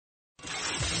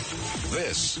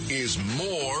This is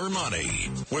More Money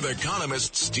with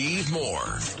economist Steve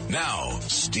Moore. Now,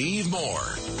 Steve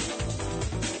Moore.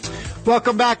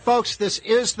 Welcome back, folks. This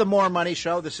is the More Money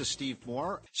Show. This is Steve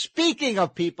Moore. Speaking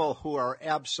of people who are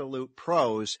absolute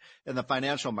pros in the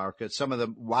financial market, some of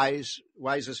the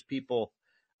wisest people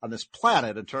on this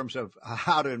planet in terms of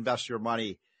how to invest your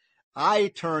money, I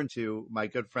turn to my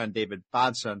good friend David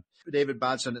Bahnsen. David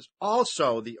Bahnsen is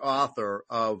also the author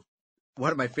of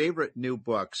one of my favorite new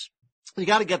books. You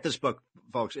got to get this book,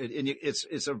 folks.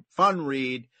 It's a fun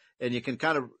read, and you can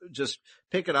kind of just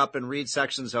pick it up and read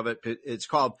sections of it. It's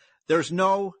called There's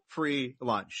No Free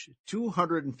Lunch,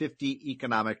 250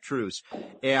 Economic Truths.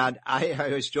 And I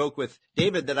always joke with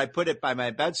David that I put it by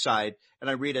my bedside and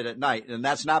I read it at night. And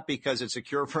that's not because it's a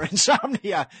cure for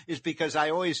insomnia. It's because I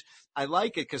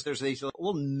like it because there's these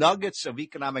little nuggets of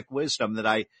economic wisdom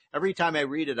that every time I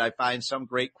read it, I find some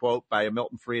great quote by a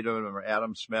Milton Friedman or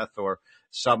Adam Smith or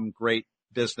some great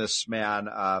businessman.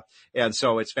 And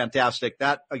so it's fantastic.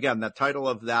 That, again, the title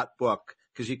of that book,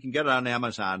 because you can get it on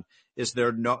Amazon, is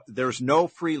There's No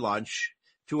Free Lunch,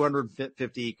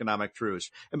 250 Economic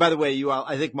Truths. And by the way,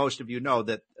 I think most of you know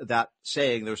that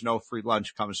saying there's no free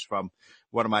lunch comes from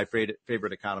one of my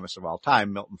favorite economists of all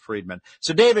time, Milton Friedman.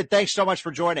 So David, thanks so much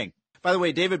for joining. By the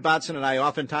way, David Bahnsen and I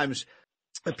oftentimes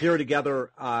appear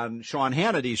together on Sean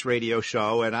Hannity's radio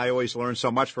show, and I always learn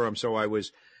so much from him. So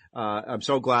I'm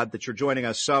so glad that you're joining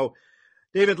us. So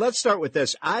David, let's start with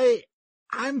this.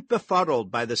 I'm befuddled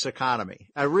by this economy.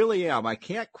 I really am. I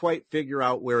can't quite figure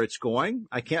out where it's going.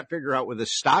 I can't figure out where the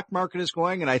stock market is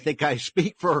going. And I think I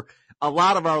speak for a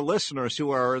lot of our listeners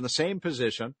who are in the same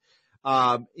position. There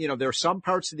are some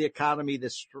parts of the economy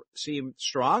that seem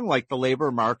strong, like the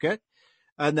labor market,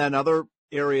 and then other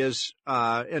areas.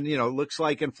 Looks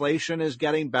like inflation is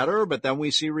getting better, but then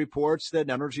we see reports that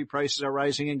energy prices are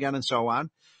rising again and so on.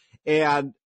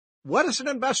 And what is an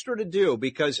investor to do?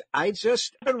 Because I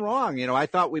just been wrong. I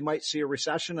thought we might see a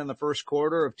recession in the first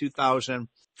quarter of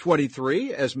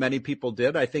 2023, as many people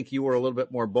did. I think you were a little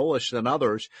bit more bullish than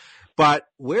others. But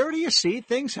where do you see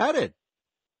things headed?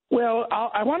 Well,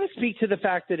 I want to speak to the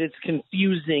fact that it's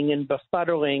confusing and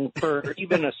befuddling for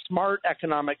even a smart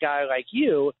economic guy like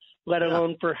you, let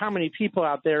alone for how many people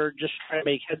out there just trying to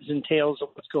make heads and tails of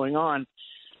what's going on.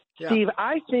 Yeah. Steve,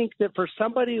 I think that for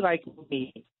somebody like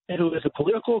me, who is a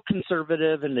political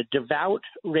conservative and a devout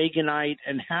Reaganite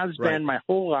and has been my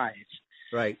whole life,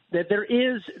 that there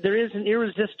is an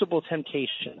irresistible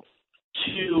temptation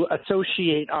to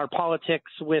associate our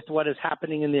politics with what is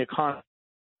happening in the economy.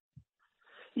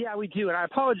 Yeah, we do, and I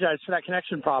apologize for that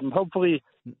connection problem. Hopefully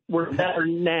we're better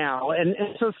now. And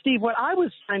so, Steve, what I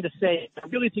was trying to say, I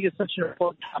really think it's such an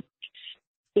important topic,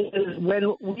 is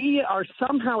when we are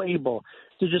somehow able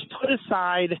to just put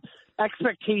aside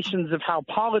expectations of how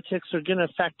politics are going to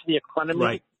affect the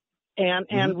economy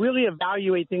and really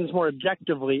evaluate things more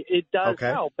objectively, it does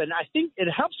help. And I think it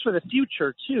helps for the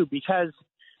future, too, because,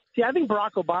 I think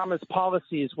Barack Obama's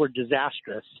policies were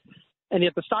disastrous, and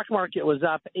yet the stock market was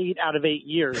up 8 out of 8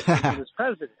 years when he was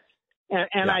president.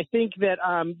 And I think that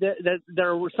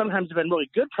there were sometimes been really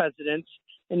good presidents,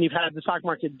 and you've had the stock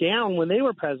market down when they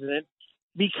were president,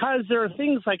 because there are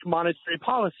things like monetary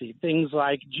policy, things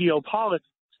like geopolitics,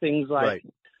 things like,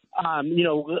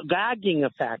 lagging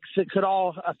effects. It could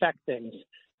all affect things.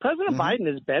 President Biden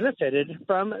has benefited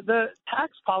from the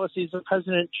tax policies of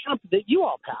President Trump that you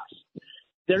all passed.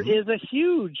 There is a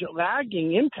huge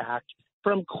lagging impact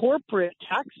from corporate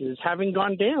taxes having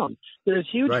gone down. There's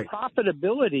huge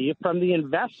profitability from the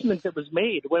investment that was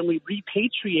made when we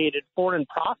repatriated foreign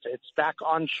profits back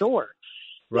onshore.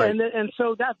 And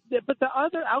so but the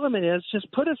other element is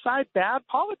just put aside bad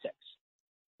politics.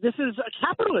 This is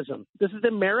capitalism. This is the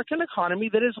American economy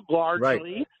that is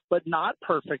largely, but not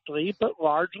perfectly, but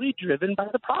largely driven by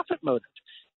the profit motive.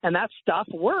 And that stuff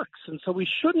works. And so we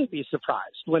shouldn't be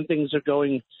surprised when things are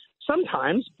going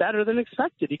sometimes better than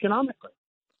expected economically.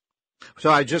 So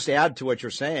I just add to what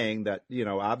you're saying that,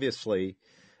 obviously,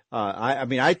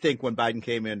 I think when Biden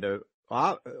came into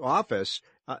office,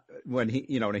 when he,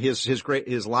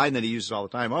 his line that he uses all the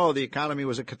time, the economy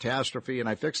was a catastrophe and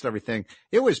I fixed everything.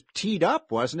 It was teed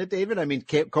up, wasn't it, David? I mean,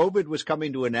 COVID was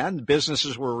coming to an end.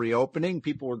 Businesses were reopening.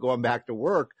 People were going back to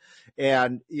work.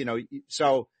 And,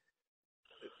 so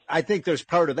I think there's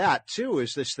part of that too,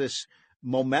 is this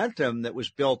momentum that was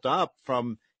built up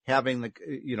from having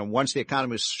once the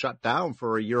economy was shut down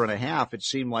for a year and a half, it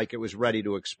seemed like it was ready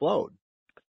to explode.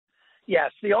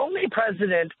 Yes, the only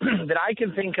president that I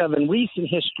can think of in recent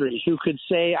history who could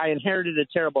say I inherited a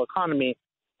terrible economy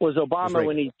was Obama right.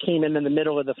 when he came in the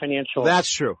middle of the financial. That's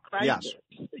true. crisis,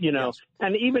 Yes. Yes.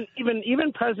 And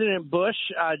even President Bush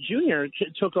Jr.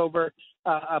 Took over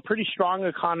a pretty strong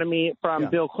economy from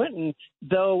Bill Clinton,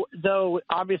 though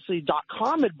obviously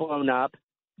 .com had blown up.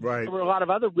 Right. There were a lot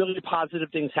of other really positive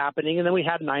things happening, and then we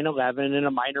had 9/11 and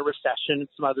a minor recession and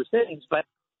some other things. But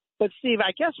Steve,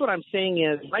 I guess what I'm saying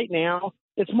is right now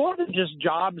it's more than just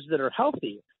jobs that are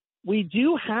healthy. We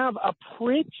do have a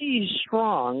pretty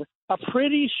strong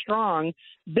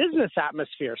business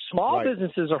atmosphere. Small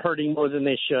businesses are hurting more than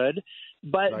they should,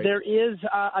 but there is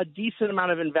a decent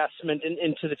amount of investment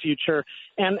into the future,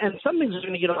 and some things are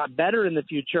going to get a lot better in the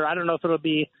future. I don't know if it'll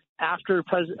be after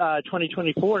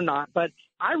 2024 or not, but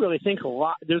I really think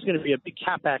there's going to be a big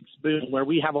CapEx boom where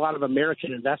we have a lot of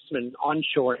American investment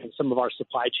onshore in some of our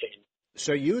supply chain.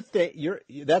 So you think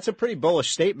that's a pretty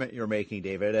bullish statement you're making,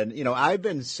 David. And, I've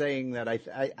been saying that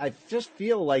I just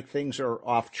feel like things are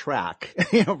off track,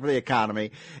 for the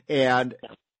economy.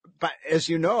 But as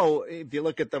you know, if you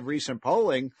look at the recent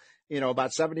polling,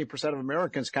 about 70% of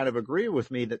Americans kind of agree with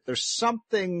me that there's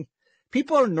something.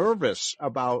 People are nervous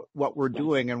about what we're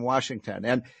doing in Washington.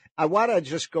 And I want to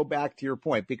just go back to your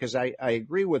point because I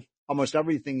agree with almost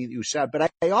everything that you said, but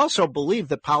I also believe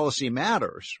that policy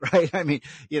matters, right? I mean,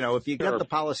 if you get the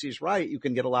policies right, you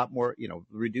can get a lot more,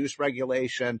 reduce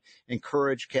regulation,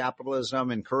 encourage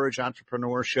capitalism, encourage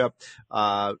entrepreneurship,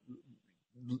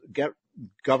 get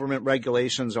government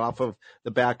regulations off of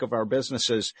the back of our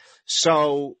businesses.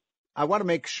 So I want to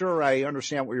make sure I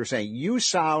understand what you're saying. You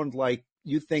sound like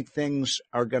you think things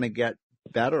are going to get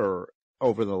better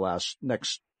over the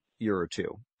next year or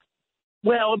two.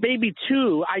 Well, maybe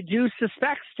two. I do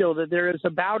suspect still that there is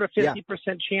about a 50%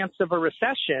 chance of a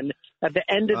recession at the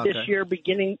end of this year,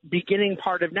 beginning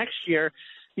part of next year.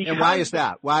 And why is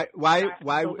that? Why,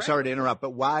 sorry to interrupt,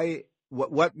 but why,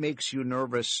 what makes you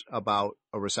nervous about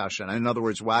a recession? In other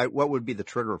words, what would be the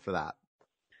trigger for that?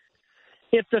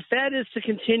 If the Fed is to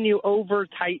continue over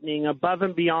tightening above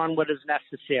and beyond what is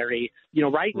necessary,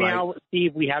 right now,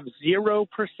 Steve, we have 0%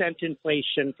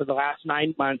 inflation for the last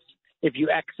 9 months. If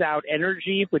you X out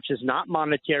energy, which is not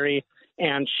monetary,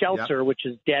 and shelter, which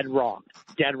is dead wrong.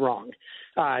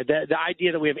 The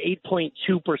idea that we have 8.2%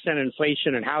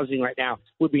 inflation in housing right now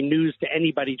would be news to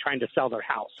anybody trying to sell their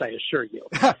house, I assure you.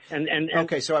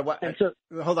 Okay, so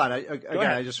hold on.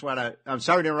 I just want to. I'm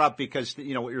sorry to interrupt because what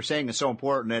you're saying is so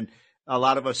important, and a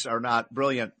lot of us are not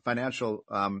brilliant financial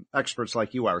experts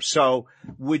like you are. So,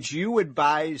 would you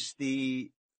advise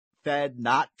the Fed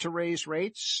not to raise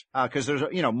rates? Because there's,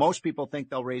 most people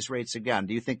think they'll raise rates again.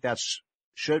 Do you think they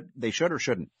should or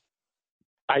shouldn't?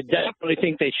 I definitely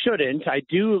think they shouldn't. I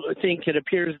do think it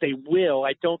appears they will.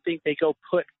 I don't think they go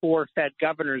put 4 Fed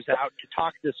governors out to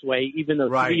talk this way, even though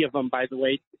 3 of them, by the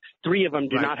way, 3 of them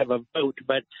do not have a vote.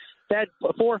 But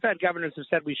 4 Fed governors have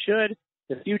said we should.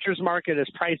 The futures market is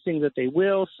pricing that they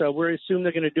will, so we assume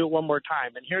they're going to do it one more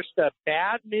time. And here's the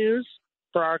bad news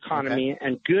for our economy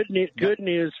and good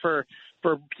news for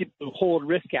people who hold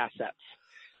risk assets.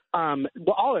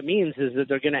 All it means is that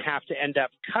they're going to have to end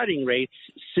up cutting rates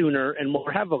sooner and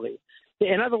more heavily.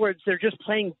 In other words, they're just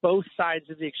playing both sides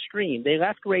of the extreme. They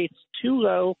left rates too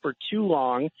low for too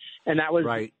long, and that was,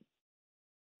 I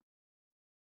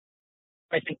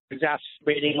think,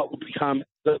 exacerbating what will become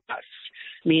the bust,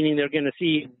 meaning they're going to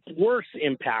see worse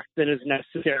impact than is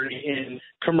necessary in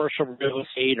commercial real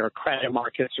estate or credit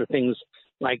markets or things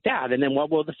like that. And then what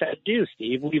will the Fed do,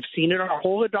 Steve? We've seen it our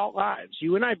whole adult lives.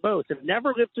 You and I both have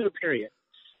never lived through a period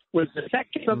where the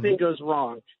second something goes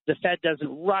wrong, the Fed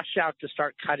doesn't rush out to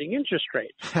start cutting interest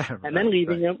rates and then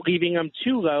leaving them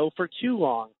too low for too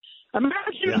long. Imagine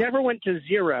it never went to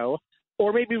zero,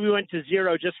 or maybe we went to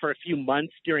zero just for a few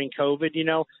months during COVID,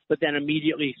 but then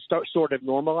immediately sort of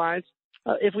normalized.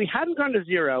 If we hadn't gone to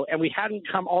zero and we hadn't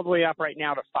come all the way up right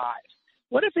now to 5,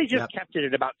 what if they just kept it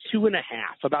at about 2.5%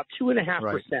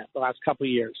 the last couple of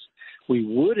years? We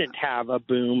wouldn't have a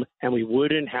boom and we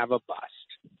wouldn't have a bust.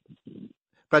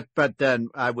 But then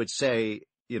I would say,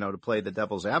 to play the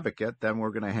devil's advocate, then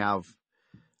we're going to have,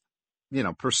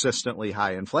 persistently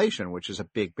high inflation, which is a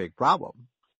big, big problem.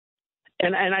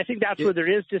 And I think that's where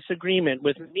there is disagreement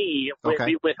with me, with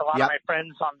a lot of my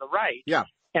friends on the right. Yeah.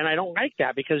 And I don't like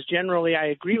that because generally I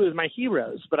agree with my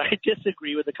heroes, but I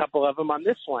disagree with a couple of them on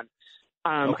this one.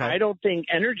 I don't think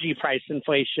energy price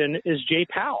inflation is Jay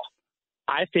Powell.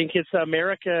 I think it's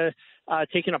America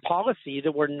taking a policy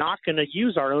that we're not going to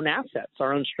use our own assets,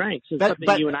 our own strengths. It's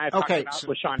something you and I have talked about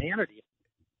with Sean Hannity.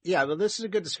 Yeah, well, this is a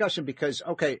good discussion because,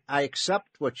 I accept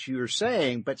what you're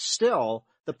saying, but still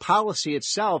the policy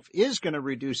itself is going to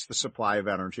reduce the supply of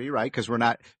energy, right? Because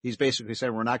he's basically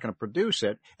saying we're not going to produce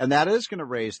it, and that is going to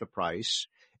raise the price.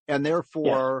 and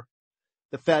therefore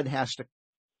the Fed has to,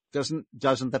 doesn't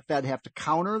the Fed have to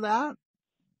counter that?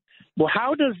 Well,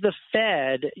 how does the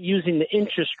Fed, using the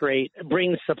interest rate,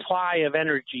 bring supply of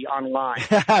energy online?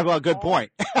 Well, good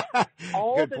point.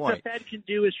 All the Fed can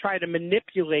do is try to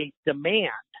manipulate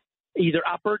demand, either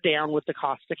up or down with the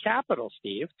cost of capital,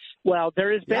 Steve. Well,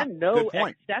 there has been no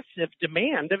excessive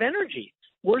demand of energy.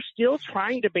 We're still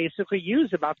trying to basically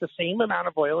use about the same amount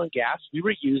of oil and gas we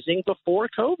were using before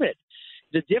COVID.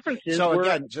 The difference is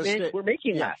we're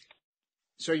making less.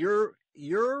 So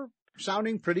you're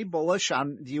sounding pretty bullish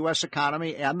on the U.S.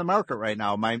 economy and the market right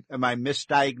now. Am I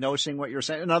misdiagnosing what you're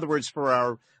saying? In other words, for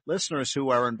our listeners who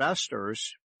are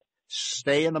investors,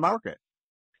 stay in the market.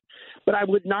 But I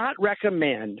would not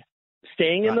recommend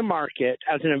staying in the market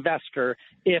as an investor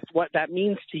if what that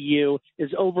means to you is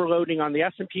overloading on the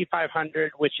S&P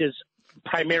 500, which is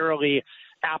primarily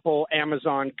Apple,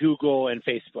 Amazon, Google, and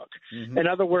Facebook. Mm-hmm. In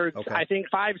other words, I think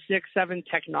 5, 6, 7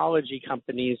 technology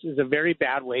companies is a very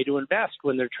bad way to invest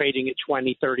when they're trading at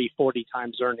 20, 30, 40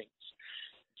 times earnings.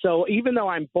 So even though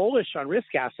I'm bullish on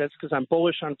risk assets because I'm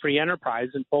bullish on free enterprise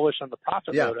and bullish on the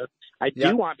profit motive, I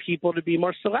do want people to be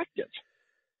more selective.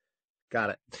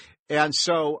 Got it. And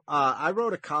so I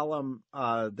wrote a column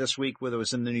this week, it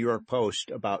was in the New York Post,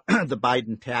 about the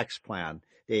Biden tax plan,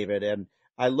 David, and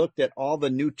I looked at all the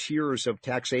new tiers of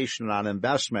taxation on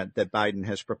investment that Biden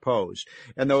has proposed.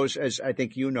 And those, as I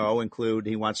think you know, include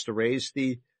he wants to raise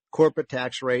the corporate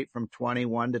tax rate from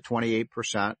 21 to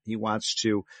 28%. He wants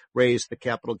to raise the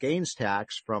capital gains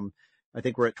tax from, I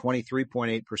think we're at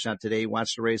 23.8% today. He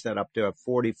wants to raise that up to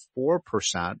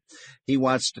 44%. He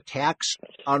wants to tax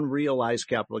unrealized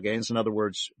capital gains. In other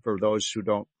words, for those who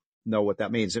don't know what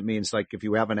that means, it means like if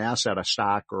you have an asset, a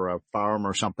stock or a farm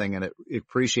or something, and it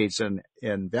appreciates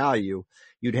in value,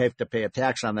 you'd have to pay a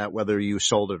tax on that whether you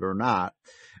sold it or not.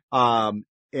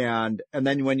 And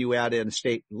then when you add in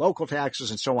state and local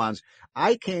taxes and so on,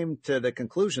 I came to the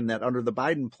conclusion that under the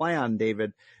Biden plan,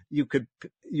 David, you could,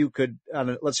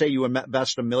 let's say you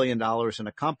invest $1 million in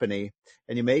a company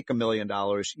and you make $1 million,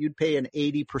 you'd pay an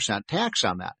 80% tax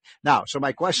on that. Now, so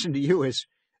my question to you is,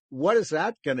 what is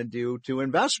that going to do to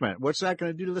investment? What's that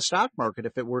going to do to the stock market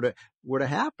if it were to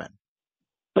happen?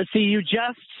 But see, you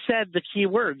just said the key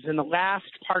words in the last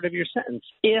part of your sentence,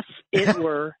 if it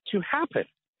were to happen.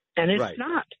 And it's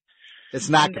not. It's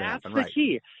not going to happen, right? That's the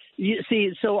key. You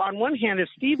see, so on one hand, if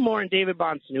Steve Moore and David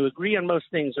Bahnsen, who agree on most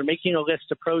things, are making a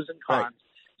list of pros and cons,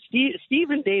 Steve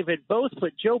and David both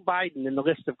put Joe Biden in the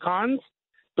list of cons,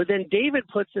 but then David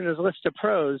puts in his list of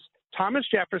pros Thomas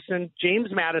Jefferson,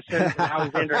 James Madison, and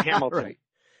Alexander Hamilton.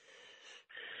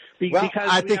 Right. Well,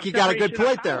 I think you got a good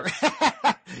point there.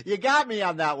 You got me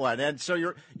on that one. And so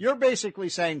you're basically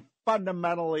saying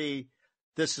fundamentally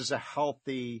this is a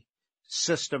healthy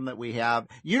system that we have.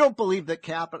 You don't believe that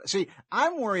see,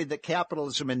 I'm worried that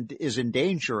capitalism is in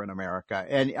America.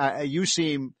 And you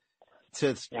seem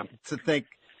to think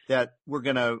that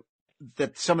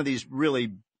that some of these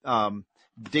really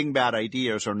dingbat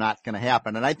ideas are not going to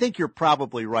happen. And I think you're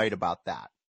probably right about that.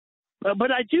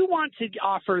 But I do want to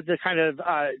offer the kind of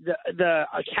the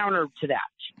counter to that,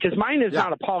 because mine is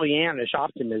not a Pollyannish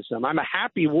optimism. I'm a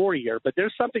happy warrior, but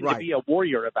there's something to be a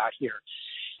warrior about here.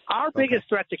 Our biggest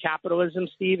threat to capitalism,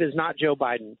 Steve, is not Joe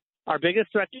Biden. Our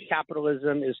biggest threat to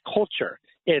capitalism is culture.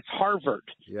 It's Harvard.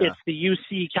 Yeah. It's the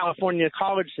UC California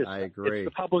college system. I agree. It's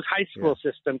the public high school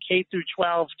system, K through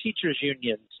 12 teachers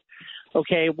unions.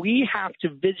 Okay, we have to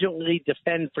vigilantly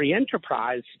defend free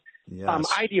enterprise.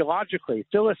 Yes. Ideologically,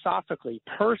 philosophically,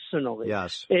 personally.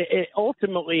 Yes. It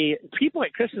ultimately, people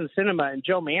like Kristen Sinema and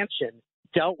Joe Manchin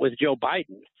dealt with Joe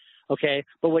Biden. Okay,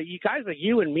 but what you guys like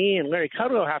you and me and Larry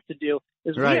Kudlow have to do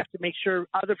is we have to make sure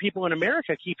other people in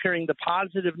America keep hearing the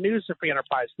positive news of free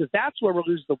enterprise, because that's where we'll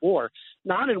lose the war.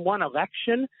 Not in one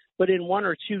election, but in 1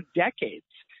 or 2 decades.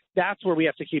 That's where we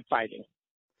have to keep fighting.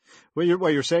 Well,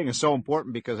 what you're saying is so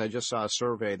important, because I just saw a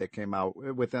survey that came out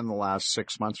within the last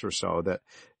 6 months or so that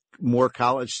more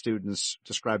college students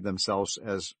describe themselves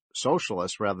as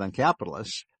socialists rather than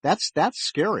capitalists. That's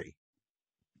scary.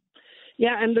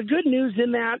 Yeah, and the good news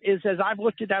in that is, as I've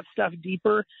looked at that stuff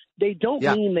deeper, they don't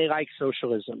mean they like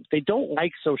socialism. They don't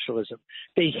like socialism.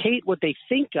 They hate what they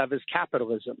think of as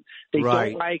capitalism. They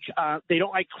don't like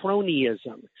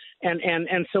cronyism.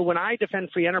 And so when I defend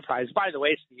free enterprise, by the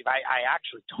way, Steve, I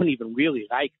actually don't even really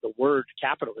like the word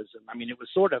capitalism. I mean, it was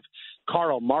sort of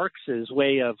Karl Marx's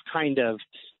way of kind of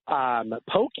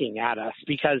poking at us,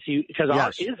 because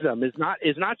our ism is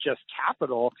not just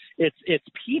capital, it's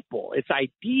people, it's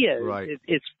ideas,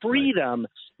 it's freedom.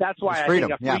 That's why I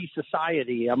think a free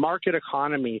society, a market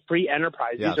economy, free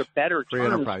enterprise, these are better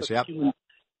terms.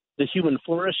 the human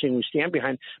flourishing we stand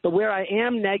behind. But where I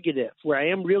am negative, where I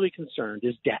am really concerned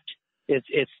is debt.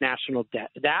 It's national debt.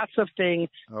 That's a thing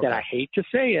that I hate to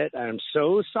say it. I'm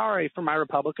so sorry for my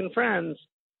Republican friends,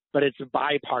 but it's a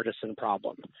bipartisan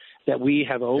problem that we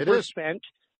have overspent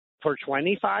for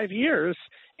 25 years.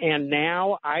 And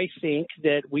now I think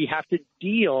that we have to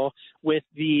deal with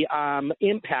the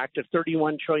impact of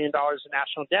 $31 trillion in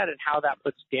national debt and how that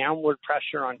puts downward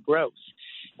pressure on growth.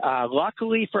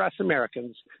 Luckily for us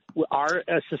Americans, our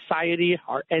society,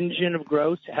 our engine of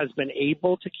growth has been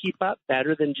able to keep up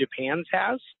better than Japan's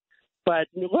has. But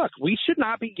look, we should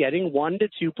not be getting 1%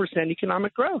 to 2%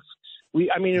 economic growth.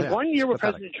 In 1 year with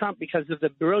President Trump, because of the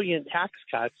brilliant tax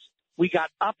cuts, we got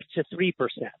up to 3%,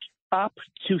 up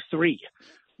to 3%.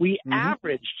 We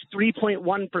averaged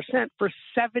 3.1% for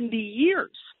 70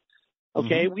 years.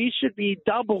 Okay, we should be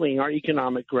doubling our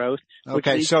economic growth, which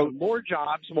leads to more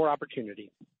jobs, more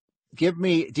opportunity. Do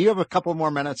you have a couple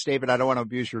more minutes, David? I don't want to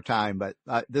abuse your time, but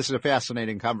this is a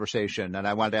fascinating conversation, and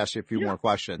I wanted to ask you a few more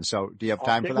questions. So do you have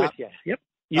time for that? Yep,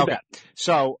 you bet.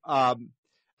 So I'm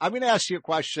going to ask you a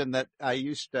question that I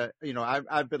used to,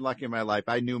 I've been lucky in my life.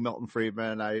 I knew Milton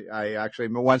Friedman. I actually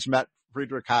once met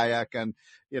Friedrich Hayek and,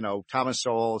 Thomas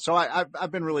Sowell. So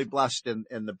I've been really blessed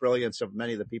in the brilliance of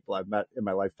many of the people I've met in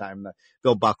my lifetime, the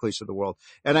Bill Buckleys of the world.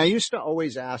 And I used to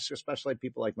always ask, especially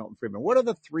people like Milton Friedman, what are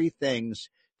the three things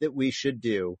that we should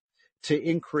do to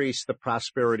increase the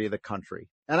prosperity of the country?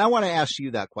 And I want to ask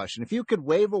you that question. If you could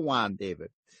wave a wand,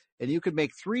 David, and you could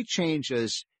make three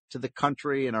changes to the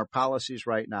country and our policies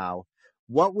right now,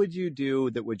 what would you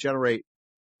do that would generate,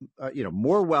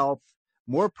 more wealth,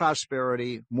 more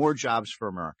prosperity, more jobs for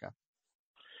America?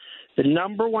 The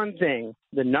number one thing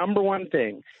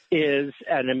is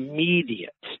an immediate,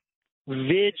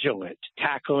 vigilant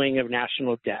tackling of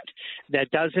national debt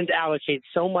that doesn't allocate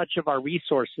so much of our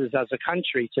resources as a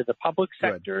country to the public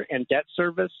sector and debt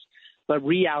service, but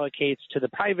reallocates to the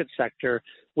private sector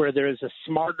where there is a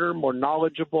smarter, more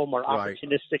knowledgeable, more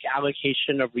opportunistic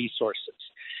allocation of resources.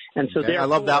 And so I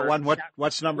love that one.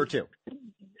 What's number two?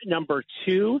 Number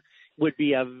two would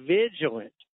be a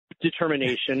vigilant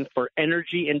determination for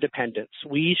energy independence.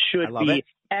 We should be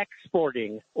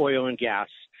exporting oil and gas.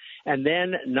 And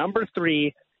then number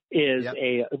three is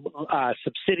a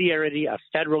subsidiarity of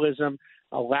federalism,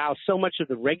 allow so much of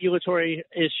the regulatory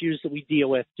issues that we deal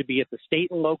with to be at the state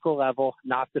and local level,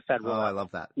 not the federal level. I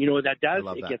love that. You know what that does?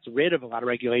 It gets rid of a lot of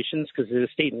regulations because at the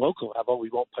state and local level, we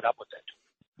won't put up with it.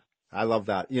 I love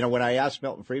that. When I asked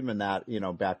Milton Friedman that,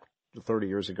 back 30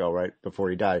 years ago, right before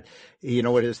he died, you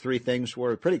know what his three things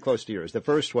were? Pretty close to yours. The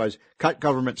first was cut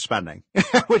government spending,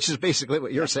 which is basically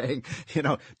what you're saying,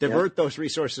 divert those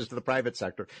resources to the private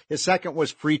sector. His second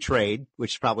was free trade,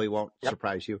 which probably won't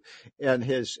surprise you. And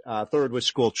his third was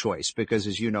school choice, because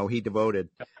as you know, he devoted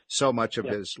so much of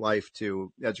his life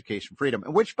to education freedom,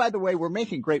 which, by the way, we're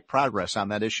making great progress on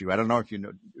that issue. I don't know if you've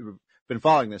been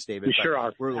following this, David. We sure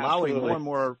are. We're allowing more and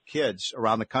more kids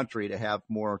around the country to have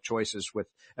more choices with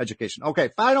education. Okay,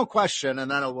 final question,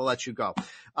 and then we'll let you go.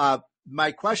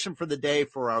 My question for the day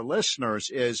for our listeners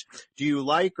is, do you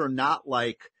like or not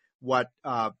like what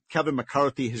Kevin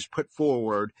McCarthy has put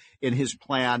forward in his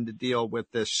plan to deal with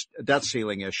this debt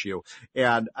ceiling issue?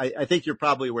 And I think you're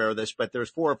probably aware of this, but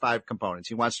there's 4 or 5 components.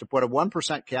 He wants to put a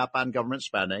 1% cap on government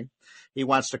spending. He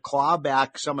wants to claw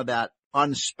back some of that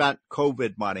unspent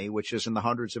COVID money, which is in the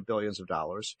hundreds of billions of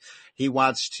dollars. He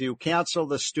wants to cancel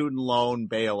the student loan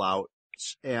bailout,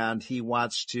 and he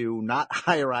wants to not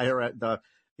hire the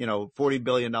 $40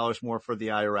 billion more for the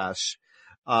IRS.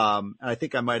 And I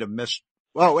think I might have missed.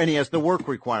 Oh, and he has the work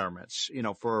requirements,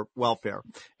 for welfare.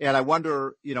 And I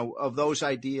wonder, of those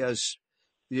ideas,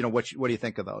 what do you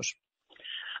think of those?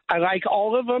 I like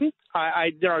all of them.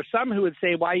 There are some who would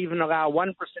say, why even allow 1%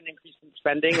 increase in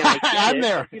spending? And I'm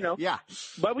there.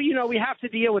 But we have to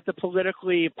deal with the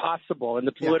politically possible and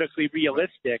the politically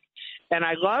realistic. And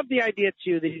I love the idea,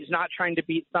 too, that he's not trying to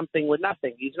beat something with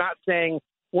nothing. He's not saying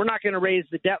we're not going to raise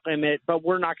the debt limit, but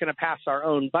we're not going to pass our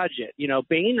own budget.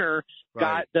 Boehner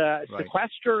got the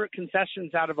sequester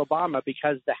concessions out of Obama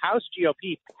because the House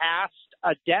GOP passed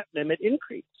a debt limit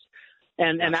increase.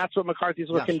 And that's what McCarthy's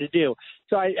looking to do.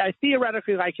 So I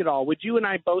theoretically like it all. Would you and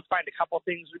I both find a couple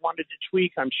things we wanted to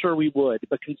tweak? I'm sure we would.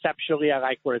 But conceptually, I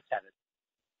like where it's headed.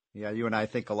 Yeah, you and I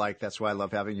think alike. That's why I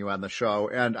love having you on the show.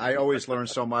 And I always learn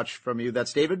so much from you.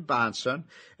 That's David Bahnsen.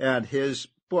 And his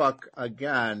book,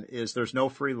 again, is There's No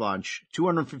Free Lunch,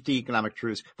 250 Economic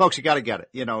Truths. Folks, you got to get it.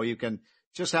 You can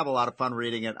just have a lot of fun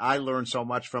reading it. I learn so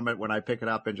much from it when I pick it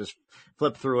up and just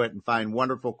flip through it and find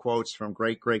wonderful quotes from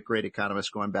great, great, great economists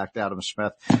going back to Adam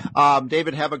Smith.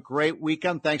 David, have a great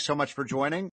weekend. Thanks so much for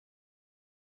joining.